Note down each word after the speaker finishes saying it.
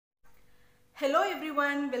Hello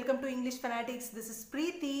everyone, welcome to English Fanatics. This is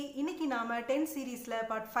Preeti. இன்னைக்கு நாம 10 சீரிஸ்ல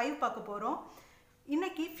part 5 பார்க்க போறோம்.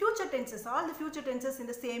 இன்னைக்கு future tenses, all the future tenses in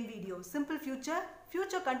the same video. Simple future,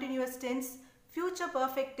 future continuous tense, future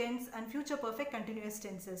perfect tense and future perfect continuous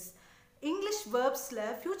tenses. English verbsல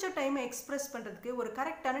future time express பண்றதுக்கு ஒரு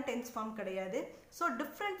கரெக்ட்டான tense form கிடையாது. So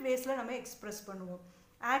different waysல நாம express பண்ணுவோம்.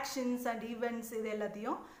 Actions and events இது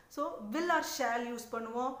எல்லாத்தையும் so will or shall use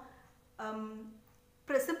பண்ணுவோம்.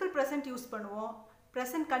 Simple present use பண்ணுவோம்,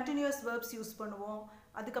 present continuous verbs use பண்ணுவோம்,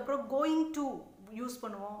 அதுக்கப்புறம் going to use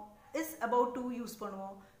பண்ணுவோம், is about to use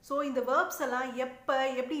பண்ணுவோம். ஸோ இந்த verbs எல்லாம்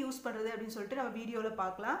எப்படி யூஸ் பண்ணுறது அப்படின்னு சொல்லிட்டு நம்ம வீடியோவில்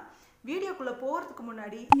பார்க்கலாம். வீடியோக்குள்ளே போகிறதுக்கு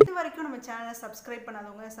முன்னாடி இது வரைக்கும் நம்ம சேனலை சப்ஸ்கிரைப்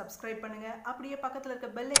பண்ணாதவங்க சப்ஸ்கிரைப் பண்ணுங்கள், அப்படியே பக்கத்தில் இருக்க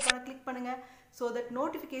பெல் ஐக்கானை கிளிக் பண்ணுங்கள். ஸோ தட்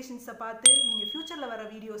நோட்டிஃபிகேஷன்ஸை பார்த்து நீங்கள் ஃப்யூச்சரில் வர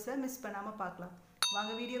வீடியோஸை மிஸ் பண்ணாமல் பார்க்கலாம்.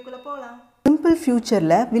 வாங்க வீடியோக்குள்ளே போகலாம். சிம்பிள்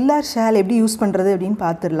ஃபியூச்சரில் வில் ஆர் ஷேல் எப்படி யூஸ் பண்ணுறது அப்படின்னு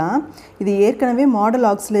பார்த்துடலாம். இது ஏற்கனவே மாடல்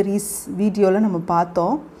ஆக்ஸிலரிஸ் வீடியோவில் நம்ம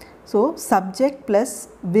பார்த்தோம். So subject plus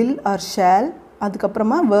will or shall,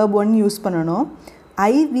 அதுக்கப்புறமா வேர்ப் ஒன் யூஸ் பண்ணணும்.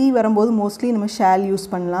 ஐவி வரும்போது மோஸ்ட்லி நம்ம ஷேல் யூஸ்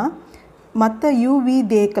பண்ணலாம், மற்ற யூவி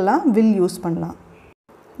தேக்கெல்லாம் வில் யூஸ் பண்ணலாம்.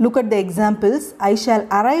 Look at the examples. I shall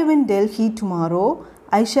arrive in Delhi tomorrow.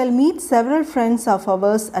 I shall meet several friends of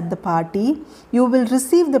ours at the party. You will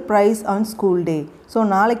receive the prize on school day. So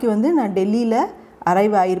நாளைக்கு வந்து நான் டெல்லியில்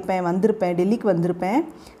arrive ஆகிருப்பேன், வந்திருப்பேன், டெல்லிக்கு வந்திருப்பேன்.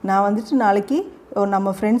 நான் வந்துட்டு நாளைக்கு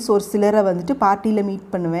நம்ம ஃப்ரெண்ட்ஸ் ஒரு சிலரை வந்துட்டு பார்ட்டியில் மீட்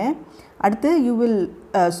பண்ணுவேன். அடுத்து யூ வில்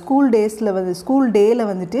ஸ்கூல் டேயில்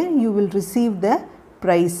வந்துட்டு you will receive the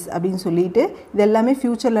price அப்படின்னு சொல்லிட்டு இது எல்லாமே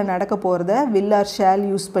ஃப்யூச்சரில் நடக்க போகிறத வில் ஆர் ஷேல்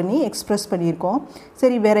யூஸ் பண்ணி எக்ஸ்ப்ரெஸ் பண்ணியிருக்கோம்.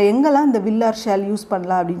 சரி, வேறு எங்கெல்லாம் இந்த வில் ஆர் ஷேல் யூஸ்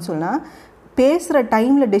பண்ணலாம் அப்படின்னு சொன்னால், பேசுகிற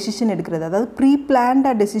டைமில் டெசிஷன் எடுக்கிறது, அதாவது ப்ரீ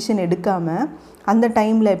பிளான்டாக டெசிஷன் எடுக்காமல் அந்த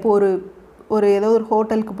டைமில் இப்போது ஏதோ ஒரு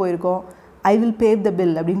ஹோட்டலுக்கு போயிருக்கோம், I will pay the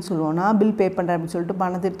bill அப்படின்னு சொல்லுவோம், நான் பில் பே பண்ணுறேன் அப்படின்னு சொல்லிட்டு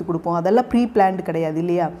பணத்தை எடுத்து கொடுப்போம். அதெல்லாம் ப்ரீ பிளான்டு கிடையாது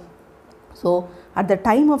இல்லையா? So at the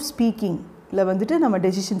time of ஸ்பீக்கிங்கில் வந்துட்டு நம்ம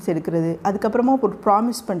டெசிஷன்ஸ் எடுக்கிறது, அதுக்கப்புறமா ஒரு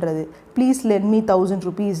ப்ராமிஸ் பண்ணுறது, please lend me 1000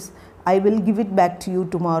 rupees, I will give it back to you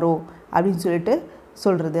tomorrow அப்படின்னு சொல்லிட்டு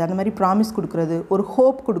சொல்கிறது, அந்த மாதிரி ப்ராமிஸ் கொடுக்குறது, ஒரு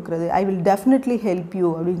ஹோப் கொடுக்குறது, I will definitely help you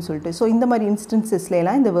அப்படின்னு சொல்லிட்டு. ஸோ இந்த மாதிரி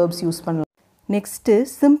இன்ஸ்டன்சஸ்லாம் இந்த வேர்ப்ஸ் யூஸ் பண்ணலாம். நெக்ஸ்ட்டு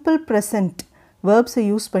சிம்பிள் ப்ரெசன்ட் வேர்ப்ஸை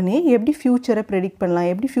யூஸ் பண்ணி எப்படி ஃப்யூச்சரை ப்ரெடிக்ட் பண்ணலாம்,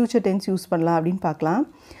 எப்படி ஃப்யூச்சர் டென்ஸ் யூஸ் பண்ணலாம் அப்படின்னு பார்க்கலாம்.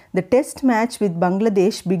 The test match with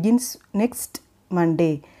Bangladesh begins next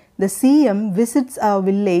Monday. The CM visits our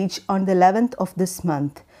village on the 11th of this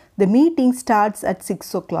month. The meeting starts at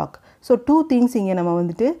 6 o'clock. So 2 things இங்கே நம்ம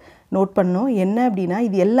வந்துட்டு நோட் பண்ணோம். என்ன அப்படின்னா,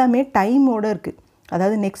 இது எல்லாமே டைமோடு இருக்குது.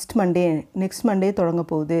 அதாவது நெக்ஸ்ட் மண்டே தொடங்க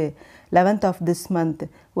போகுது, 11th of this month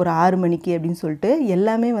ஒரு 6 மணிக்கு அப்படின்னு சொல்லிட்டு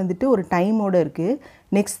எல்லாமே வந்துட்டு ஒரு டைமோடு இருக்குது.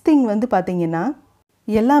 நெக்ஸ்ட் திங் வந்து பார்த்திங்கன்னா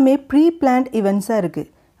எல்லாமே ப்ரீ பிளான்ட் ஈவெண்ட்ஸாக இருக்குது.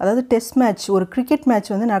 அதாவது டெஸ்ட் மேட்ச், ஒரு கிரிக்கெட்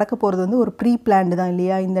மேட்ச் வந்து நடக்க போகிறது வந்து ஒரு ப்ரீ பிளான்டு தான்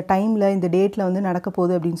இல்லையா? இந்த டைமில் இந்த டேட்டில் வந்து நடக்க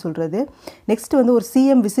போகுது அப்படின்னு சொல்கிறது. நெக்ஸ்ட் வந்து ஒரு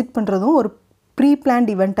சிஎம் விசிட் பண்ணுறதும் ஒரு ப்ரீ பிளான்ட்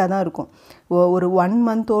ஈவெண்ட்டாக தான் இருக்கும். ஒரு 1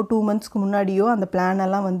 month 2 monthsக்கு முன்னாடியோ அந்த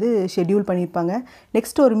பிளானெல்லாம் வந்து ஷெட்யூல் பண்ணியிருப்பாங்க.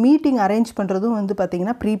 நெக்ஸ்ட் ஒரு மீட்டிங் அரேஞ்ச் பண்ணுறதும் வந்து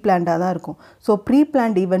பார்த்திங்கன்னா ப்ரீ பிளான்டாக தான் இருக்கும். ஸோ ப்ரீ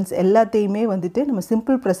பிளான்ட் ஈவெண்ட்ஸ் எல்லாத்தையுமே வந்துட்டு நம்ம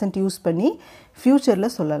சிம்பிள் ப்ரெசன்ட் யூஸ் பண்ணி ஃப்யூச்சரில்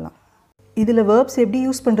சொல்லலாம். இதில் வேர்ப்ஸ் எப்படி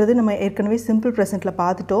யூஸ் பண்ணுறது நம்ம ஏற்கனவே சிம்பிள் ப்ரெசென்ட்டில்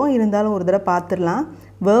பார்த்துட்டோம், இருந்தாலும் ஒரு தடவை பார்த்துடலாம்.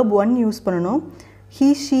 வேர்ப் ஒன் யூஸ் பண்ணணும். ஹீ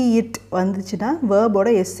ஷீ இட் வந்துச்சுன்னா வேர்போட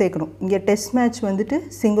எஸ் சேர்க்கணும். இங்கே டெஸ்ட் மேட்ச் வந்துட்டு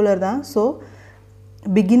சிங்குலர் தான், ஸோ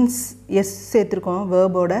பிகின்ஸ் எஸ் சேர்த்துருக்கோம்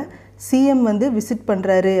வேர்போட. சிஎம் வந்து விசிட்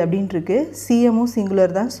பண்ணுறாரு அப்படின்ட்டுருக்கு, சிஎம்மும்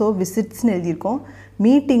சிங்குலர் தான், ஸோ விசிட்ஸ்னு எழுதியிருக்கோம்.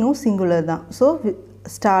 மீட்டிங்கும் சிங்குலர் தான், ஸோ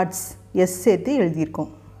ஸ்டார்ட்ஸ் எஸ் சேர்த்து எழுதியிருக்கோம்.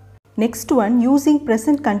 Next one, using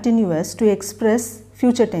present continuous to express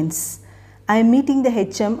future tense. I am meeting the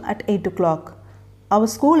HM at 8 o'clock. Our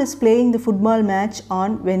school is playing the football match on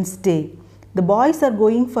Wednesday. The boys are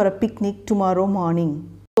going for a picnic tomorrow morning.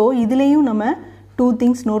 So இதுலேயும் நம்ம 2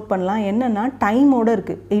 things note பண்ணலாம். என்னென்னா டைமோடு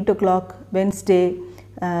இருக்குது, 8 o'clock, Wednesday,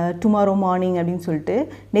 tomorrow morning அப்படின்னு சொல்லிட்டு.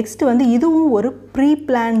 Next வந்து இதுவும் ஒரு ப்ரீ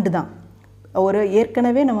பிளான்டு தான், ஒரு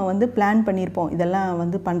ஏற்கனவே நம்ம வந்து பிளான் பண்ணியிருப்போம் இதெல்லாம்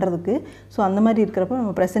வந்து பண்ணுறதுக்கு. ஸோ அந்த மாதிரி இருக்கிறப்போ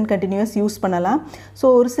நம்ம ப்ரெசன்ட் கண்டினியூஸ் யூஸ் பண்ணலாம். ஸோ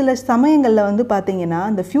ஒரு சில சமயங்களில் வந்து பார்த்திங்கன்னா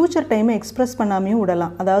இந்த ஃப்யூச்சர் டைமை எக்ஸ்ப்ரெஸ் பண்ணாமையும்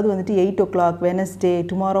விடலாம். அதாவது வந்துட்டு 8 o'clock, Wednesday,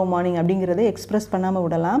 tomorrow morning அப்படிங்கிறத எக்ஸ்ப்ரெஸ் பண்ணாமல்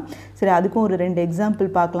விடலாம். சரி, அதுக்கும் ஒரு 2 எக்ஸாம்பிள்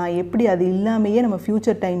பார்க்கலாம், எப்படி அது இல்லாமையே நம்ம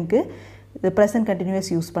ஃப்யூச்சர் டைமுக்கு இந்த ப்ரெசன்ட் கண்டினியூஸ்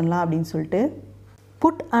யூஸ் பண்ணலாம் அப்படின்னு சொல்லிட்டு.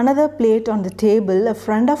 Put another plate on the table. A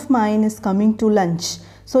friend of mine is coming to lunch.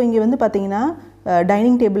 So இங்கே வந்து பார்த்திங்கன்னா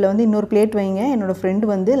டைனிங் டேபிளில் வந்து இன்னொரு பிளேட் வைங்க, என்னோடய ஃப்ரெண்டு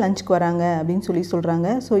வந்து லஞ்சுக்கு வராங்க அப்படின்னு சொல்கிறாங்க.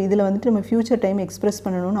 ஸோ இதில் வந்துட்டு நம்ம ஃப்யூச்சர் டைம் எக்ஸ்ப்ரெஸ்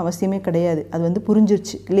பண்ணணும்னு அவசியமே கிடையாது, அது வந்து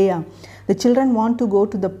புரிஞ்சிருச்சு இல்லையா? The children want to go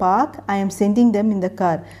to the park. I am sending them in the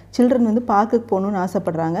car. Children வந்து பார்க்குக்கு போகணுன்னு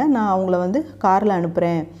ஆசைப்பட்றாங்க, நான் அவங்கள வந்து காரில்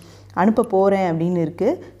அனுப்புகிறேன் அனுப்ப போகிறேன் அப்படின்னு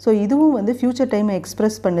இருக்குது. ஸோ இதுவும் வந்து ஃப்யூச்சர் டைமை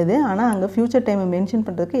எக்ஸ்ப்ரெஸ் பண்ணுது. ஆனால் அங்கே ஃப்யூச்சர் டைமை மென்ஷன்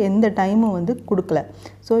பண்ணுறதுக்கு எந்த டைமும் வந்து கொடுக்கல.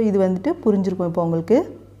 ஸோ இது வந்துட்டு புரிஞ்சிருக்கும் இப்போ உங்களுக்கு.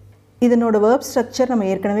 இதனோட வேர்ப் ஸ்ட்ரக்சர் நம்ம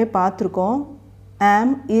ஏற்கனவே பார்த்துருக்கோம்.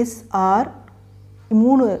 ஆம், இஸ், ஆர்,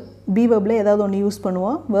 3 பி வேர்பில் ஏதாவது ஒன்று யூஸ்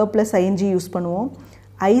பண்ணுவோம். வேர்ப் ப்ளஸ் ஐஎன்ஜி யூஸ் பண்ணுவோம்.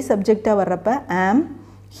 ஐ சப்ஜெக்டாக வர்றப்ப ஆம்,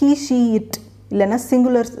 ஹீ, ஷீ, இட் இல்லைன்னா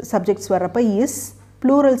சிங்குலர் சப்ஜெக்ட்ஸ் வர்றப்ப is,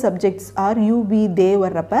 plural subjects are you, we, தே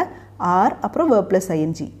வர்றப்ப ஆர், அப்புறம் verb plus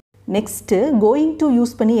ING. Next going to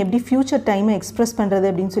use பண்ணி எப்படி ஃப்யூச்சர் டைமை எக்ஸ்ப்ரெஸ் பண்ணுறது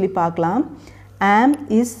அப்படின்னு சொல்லி பார்க்கலாம். ஆம்,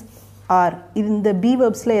 இஸ், ஆர் இந்த பி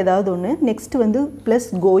வேர்ப்ஸில் ஏதாவது ஒன்று. நெக்ஸ்ட்டு வந்து plus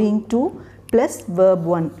going to plus verb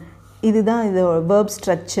 1. இதுதான் இது verb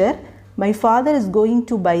structure. My father is going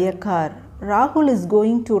to by a car. ராகுல் is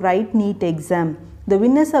going to right NEET exam. The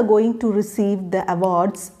winners are going to receive the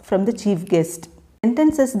awards from the chief guest.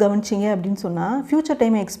 Sentences கவனிச்சிங்க அப்படின்னு சொன்னால் future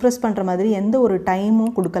டைமை express பண்ணுற மாதிரி எந்த ஒரு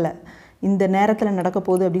டைமும் கொடுக்கல. இந்த நேரத்தில் நடக்க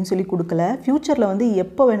போகுது அப்படின்னு சொல்லி கொடுக்கல. ஃப்யூச்சரில் வந்து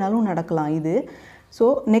எப்போ வேணாலும் நடக்கலாம் இது. ஸோ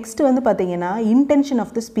நெக்ஸ்ட்டு வந்து பார்த்திங்கன்னா இன்டென்ஷன்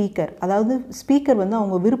ஆஃப் த ஸ்பீக்கர், அதாவது ஸ்பீக்கர் வந்து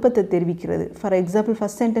அவங்க விருப்பத்தை தெரிவிக்கிறது. ஃபார் எக்ஸாம்பிள்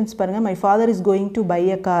ஃபஸ்ட் சென்டென்ஸ் பாருங்கள், my father is going to by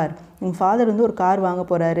a car. எங்கள் ஃபாதர் வந்து ஒரு கார் வாங்க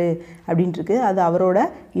போகிறாரு அப்படின்ட்டுருக்கு. அது அவரோட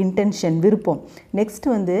இன்டென்ஷன், விருப்பம்.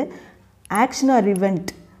 நெக்ஸ்ட்டு வந்து action R event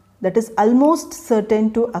that is almost certain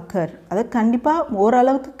to occur. அதை கண்டிப்பாக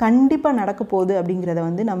ஓரளவுக்கு கண்டிப்பாக நடக்க போகுது அப்படிங்கிறத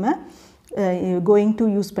வந்து நம்ம கோயிங் டு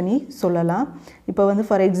யூஸ் பண்ணி சொல்லலாம். இப்போ வந்து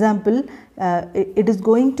for example it is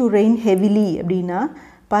going to rain heavily அப்படின்னா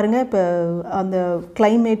பாருங்கள், இப்போ அந்த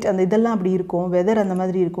கிளைமேட் அந்த இதெல்லாம் அப்படி இருக்கும், வெதர் அந்த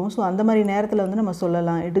மாதிரி இருக்கும். ஸோ அந்த மாதிரி நேரத்தில் வந்து நம்ம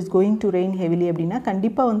சொல்லலாம் it is going to rain heavily அப்படின்னா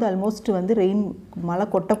கண்டிப்பாக வந்து ஆல்மோஸ்ட் வந்து ரெயின், மழை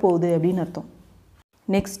கொட்ட போகுது அப்படின்னு அர்த்தம்.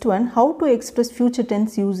 Next one, how to express future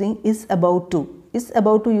tense using is about to. Is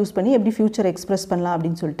about to use பண்ணி எப்படி ஃப்யூச்சர் எக்ஸ்ப்ரெஸ் பண்ணலாம்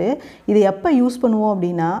அப்படின்னு சொல்லிட்டு இதை எப்போ யூஸ் பண்ணுவோம்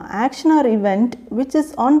அப்படின்னா action R event which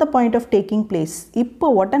is on the point of taking place. இப்போ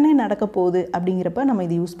உடனே நடக்க போகுது அப்படிங்கிறப்ப நம்ம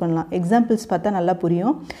இது யூஸ் பண்ணலாம். எக்ஸாம்பிள்ஸ் பார்த்தா நல்லா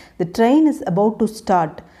புரியும். த train is about to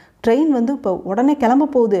start. Train வந்து இப்போ உடனே கிளம்ப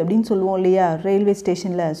போகுது அப்படின்னு சொல்லுவோம் இல்லையா ரயில்வே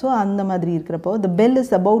ஸ்டேஷனில். ஸோ அந்த மாதிரி இருக்கிறப்போ த bell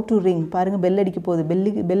is about to ring. பாருங்கள், பெல் அடிக்க போகுது,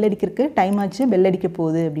 பெல் அடிக்கிறதுக்கு டைம் ஆச்சு, பெல் அடிக்க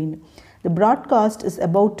போகுது அப்படின்னு. த broadcast is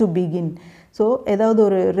about to begin. So ஏதாவது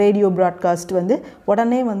ஒரு ரேடியோ ப்ராட்காஸ்ட் வந்து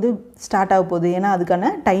உடனே வந்து ஸ்டார்ட் ஆக போகுது, ஏன்னா அதுக்கான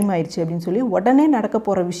டைம் ஆயிடுச்சு அப்படின்னு சொல்லி உடனே நடக்க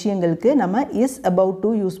போகிற விஷயங்களுக்கு நம்ம இஸ் அபவுட் டு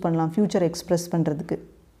யூஸ் பண்ணலாம் ஃப்யூச்சர் எக்ஸ்ப்ரெஸ் பண்ணுறதுக்கு.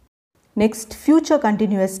 Next future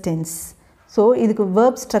continuous tense. So இதுக்கு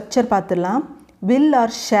வேர்ப் ஸ்ட்ரக்சர் பார்த்துடலாம். Will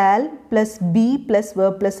or shall plus B plus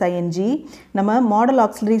verb plus ING. நம்ம மாடல்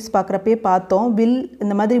ஆக்சிலரிஸ் பார்க்குறப்பே பார்த்தோம். வில்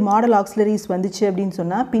இந்த மாதிரி மாடல் ஆக்சிலரிஸ் வந்துச்சு அப்படின்னு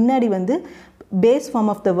சொன்னால் பின்னாடி வந்து base form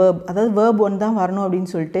of the verb, அதாவது வேர்ப் 1 தான் வரணும்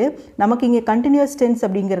அப்படின்னு சொல்லிட்டு நமக்கு இங்கே கண்டினியூஸ் டென்ஸ்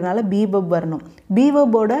அப்படிங்கிறதுனால பி வேர்ப் வரணும். B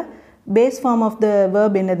வேர்போட base form of the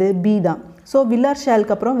verb என்னது? பி தான். ஸோ வில் ஆர்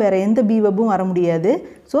ஷேலுக்கு அப்புறம் வேறு எந்த பி வேர்பும் வர முடியாது.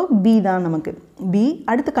 ஸோ பி தான் நமக்கு. பி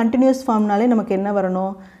அடுத்து கண்டினியூஸ் ஃபார்ம்னாலே நமக்கு என்ன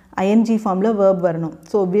வரணும்? ஐஎன்ஜி ஃபார்மில் வேர்ப் வரணும்.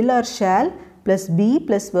 So will or shall plus B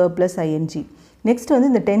plus verb plus ING. Next வந்து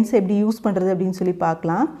இந்த டென்ஸ் எப்படி யூஸ் பண்ணுறது அப்படின்னு சொல்லி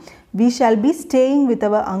பார்க்கலாம். We shall be staying with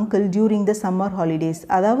our uncle during the summer holidays.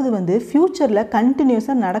 அதாவது வந்து ஃப்யூச்சரில்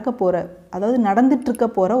கண்டினியூஸாக நடக்க போகிற, அதாவது நடந்துட்டுருக்க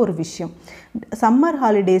போகிற ஒரு விஷயம். சம்மர்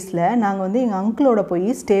ஹாலிடேஸில் நாங்கள் வந்து எங்கள் அங்கிளோட போய்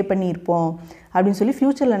ஸ்டே பண்ணியிருப்போம் அப்படின்னு சொல்லி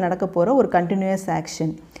ஃப்யூச்சரில் நடக்க போகிற ஒரு continuous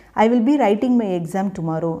action. I will be writing my exam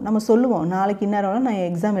tomorrow. நம்ம சொல்லுவோம் நாளைக்கு இந்நேரம் நான்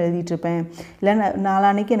எக்ஸாம் எழுதிட்டுருப்பேன், இல்லை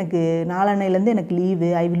நாளான்னைக்கு எனக்கு நாளான்னையிலேருந்து எனக்கு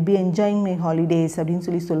leave, I will be enjoying my holidays அப்படின்னு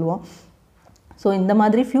சொல்லி சொல்லுவோம். ஸோ இந்த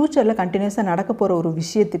மாதிரி ஃப்யூச்சரில் கண்டினியூஸாக நடக்க போகிற ஒரு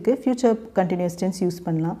விஷயத்துக்கு ஃப்யூச்சர் கண்டினியூஸ் டென்ஸ் யூஸ்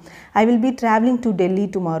பண்ணலாம். I will be travelling to Delhi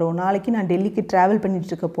tomorrow. நாளைக்கு நான் டெல்லிக்கு ட்ராவல் பண்ணிகிட்டு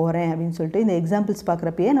இருக்க போகிறேன் அப்படின்னு சொல்லிட்டு இந்த எக்ஸாம்பிள்ஸ்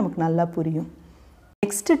பார்க்குறப்பயே நமக்கு நல்லா புரியும்.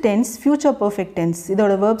 Next tense future perfect tense.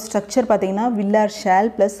 இதோட வேர்ப் ஸ்ட்ரக்சர் பார்த்தீங்கன்னா will or shall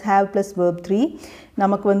plus have plus verb 3.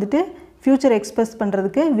 நமக்கு வந்துட்டு ஃப்யூச்சர் எக்ஸ்ப்ரெஸ்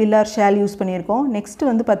பண்ணுறதுக்கு வில் ஆர் ஷேல் யூஸ் பண்ணியிருக்கோம். நெக்ஸ்ட்டு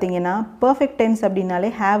வந்து பார்த்திங்கன்னா பர்ஃபெக்ட் டென்ஸ்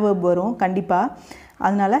அப்படின்னாலே ஹேவ் வேர்ப் வரும் கண்டிப்பாக,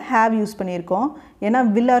 அதனால் ஹேவ் யூஸ் பண்ணியிருக்கோம். ஏன்னா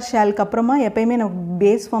வில் ஆர் ஷேலுக்கு அப்புறமா எப்போயுமே நமக்கு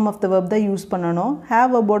base form of the verb தான் யூஸ் பண்ணணும். Have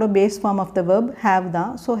வேர்போட base form of the verb have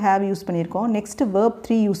தான். ஸோ ஹேவ் யூஸ் பண்ணியிருக்கோம். நெக்ஸ்ட்டு வேர்ப்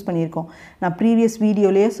 3 யூஸ் பண்ணியிருக்கோம். நான் ப்ரீவியஸ்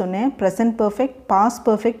வீடியோலேயே சொன்னேன், present perfect, past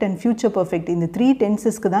perfect and future perfect இந்த 3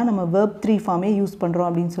 டென்சஸ்க்கு தான் நம்ம வேர்ப் 3 ஃபார்மே யூஸ் பண்ணுறோம்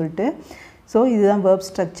அப்படின்னு சொல்லிட்டு. ஸோ இதுதான் வேர்ப்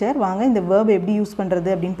ஸ்ட்ரக்சர். வாங்க இந்த வேர்ப் எப்படி யூஸ்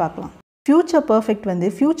பண்ணுறது அப்படின்னு பார்க்கலாம். ஃப்யூச்சர் பர்ஃபெக்ட் வந்து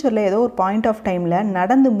ஃப்யூச்சரில் ஏதோ ஒரு பாயிண்ட் ஆஃப் டைமில்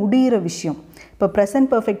நடந்து முடிகிற விஷயம். இப்போ ப்ரெசன்ட்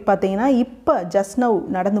பர்ஃபெக்ட் பார்த்தீங்கன்னா இப்போ ஜஸ்ட் நவ்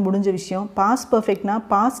நடந்து முடிஞ்ச விஷயம். பாஸ்ட் பர்ஃபெக்ட்னா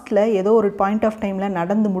பாஸ்ட்டில் ஏதோ ஒரு பாயிண்ட் ஆஃப் டைமில்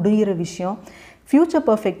நடந்து முடிகிற விஷயம். ஃப்யூச்சர்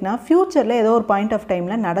பர்ஃபெக்ட்னா ஃப்யூச்சரில் ஏதோ ஒரு பாயிண்ட் ஆஃப்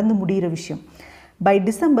டைமில் நடந்து முடிகிற விஷயம். By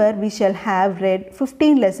December we shawl have red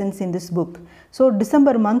 15 lessons in this book. So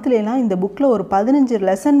December மந்த்லாம் இந்த புக்கில் ஒரு 15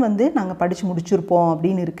 லெசன் வந்து நாங்கள் படித்து முடிச்சிருப்போம்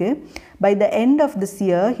அப்படின்னு இருக்குது. By the end of this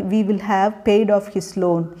year we will have paid of his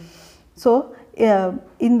loan. So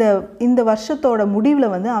இந்த வருஷத்தோட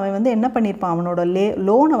முடிவில் வந்து அவன் வந்து என்ன பண்ணியிருப்பான், அவனோட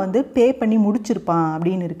லோனை வந்து பே பண்ணி முடிச்சிருப்பான்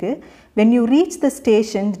அப்படின்னு இருக்குது. when you reach the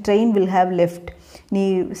station the train will have left. நீ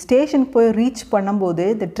ஸ்டேஷனுக்கு போய் ரீச் பண்ணும்போது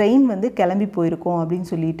இந்த ட்ரெயின் வந்து கிளம்பி போயிருக்கும் அப்படின்னு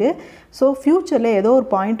சொல்லிட்டு. ஸோ ஃப்யூச்சரில் ஏதோ ஒரு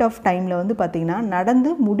பாயிண்ட் ஆஃப் டைமில் வந்து பார்த்திங்கன்னா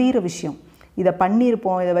நடந்து முடிகிற விஷயம், இதை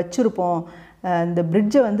பண்ணியிருப்போம், இதை வச்சுருப்போம், இந்த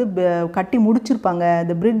பிரிட்ஜை வந்து கட்டி முடிச்சிருப்பாங்க,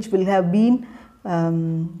 the bridge will have been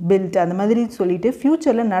built, அந்த மாதிரி சொல்லிட்டு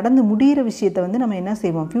ஃப்யூச்சரில் நடந்து முடிகிற விஷயத்தை வந்து நம்ம என்ன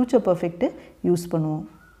செய்வோம், ஃப்யூச்சர் பர்ஃபெக்ட்டு யூஸ் பண்ணுவோம்.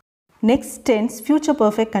 Next tense future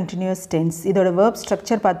perfect continuous tense. இதோட verb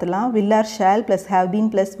ஸ்ட்ரக்சர் பார்த்துலாம். will or shall plus have been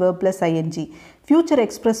plus verb plus ing. Future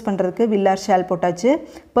express பண்ணுறதுக்கு will or shall போட்டாச்சு.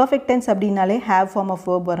 பர்ஃபெக்ட் டென்ஸ் அப்படின்னாலே have ஃபார்ம் ஆஃப்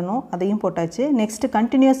verb வரணும், அதையும் போட்டாச்சு. Next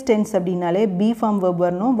continuous tense அப்படின்னாலே be form verb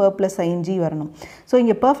வரணும், verb ப்ளஸ் ing வரணும். ஸோ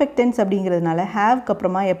இங்கே பர்ஃபெக்ட் டென்ஸ் அப்படிங்கிறதுனால haveக்கு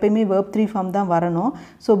அப்புறமா எப்பயுமே verb 3 ஃபார்ம் தான் வரணும்.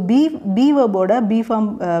 So be verb-ஓட be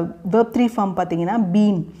form verb 3 form பார்த்தீங்கன்னா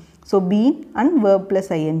been. So been and verb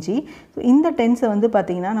plus ing. So இந்த டென்ஸை வந்து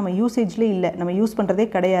பார்த்திங்கன்னா நம்ம யூசேஜ்லேயே இல்லை, நம்ம யூஸ் பண்ணுறதே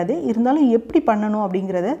கிடையாது. இருந்தாலும் எப்படி பண்ணணும்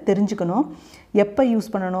அப்படிங்கிறத தெரிஞ்சுக்கணும், எப்போ யூஸ்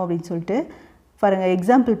பண்ணணும் அப்படின்னு சொல்லிட்டு. பாருங்கள்,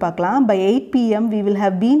 எக்ஸாம்பிள் பார்க்கலாம். by 8 PM we will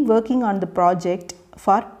have been working on the project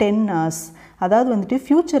for 10 hours. அதாவது வந்துட்டு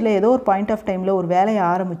ஃப்யூச்சரில் ஏதோ ஒரு பாயிண்ட் ஆஃப் டைமில் ஒரு வேலையை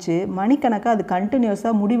ஆரம்பித்து மணிக்கணக்காக அது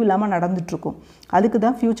கண்டினியூஸாக முடிவில்லாமல் நடந்துகிட்ருக்கும். அதுக்கு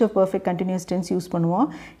தான் future perfect continuous tense use பண்ணுவோம்.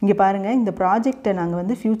 இங்கே பாருங்கள், இந்த ப்ராஜெக்டை நாங்கள்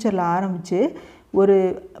வந்து ஃப்யூச்சரில் ஆரம்பித்து ஒரு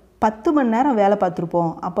 10 மணி நேரம் வேலை பார்த்துருப்போம்,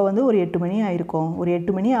 அப்போ வந்து ஒரு 8 மணி ஆயிருக்கும், ஒரு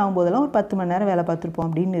 8 மணி ஆகும்போதெல்லாம் ஒரு 10 மணி நேரம் வேலை பார்த்துருப்போம்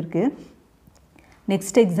அப்படின்னு இருக்குது.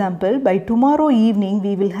 Next example, by tomorrow evening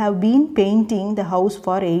we will have been painting the house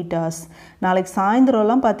for 8 hours. நாளைக்கு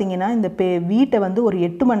சாயந்தரம்லாம் பார்த்தீங்கன்னா இந்த வீட்டை வந்து ஒரு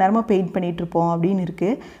 8 மணி நேரமாக பெயிண்ட் பண்ணிகிட்ருப்போம் அப்படின்னு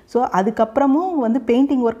இருக்குது. ஸோ அதுக்கப்புறமும் வந்து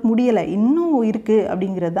பெயிண்டிங் ஒர்க் முடியலை, இன்னும் இருக்குது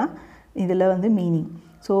அப்படிங்கிறது தான் இதில் வந்து மீனிங்.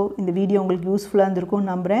 ஸோ இந்த வீடியோ உங்களுக்கு யூஸ்ஃபுல்லாக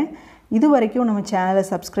இருந்திருக்கும்னு நம்புகிறேன். இது வரைக்கும் நம்ம சேனலை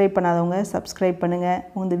சப்ஸ்கிரைப் பண்ணாதவங்க சப்ஸ்கிரைப் பண்ணுங்கள்.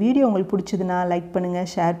 இந்த வீடியோ உங்களுக்கு பிடிச்சதுன்னா லைக் பண்ணுங்கள்,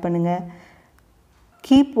 ஷேர் பண்ணுங்கள்.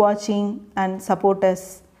 கீப் வாட்சிங் and support us.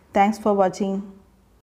 Thanks for வாட்சிங்.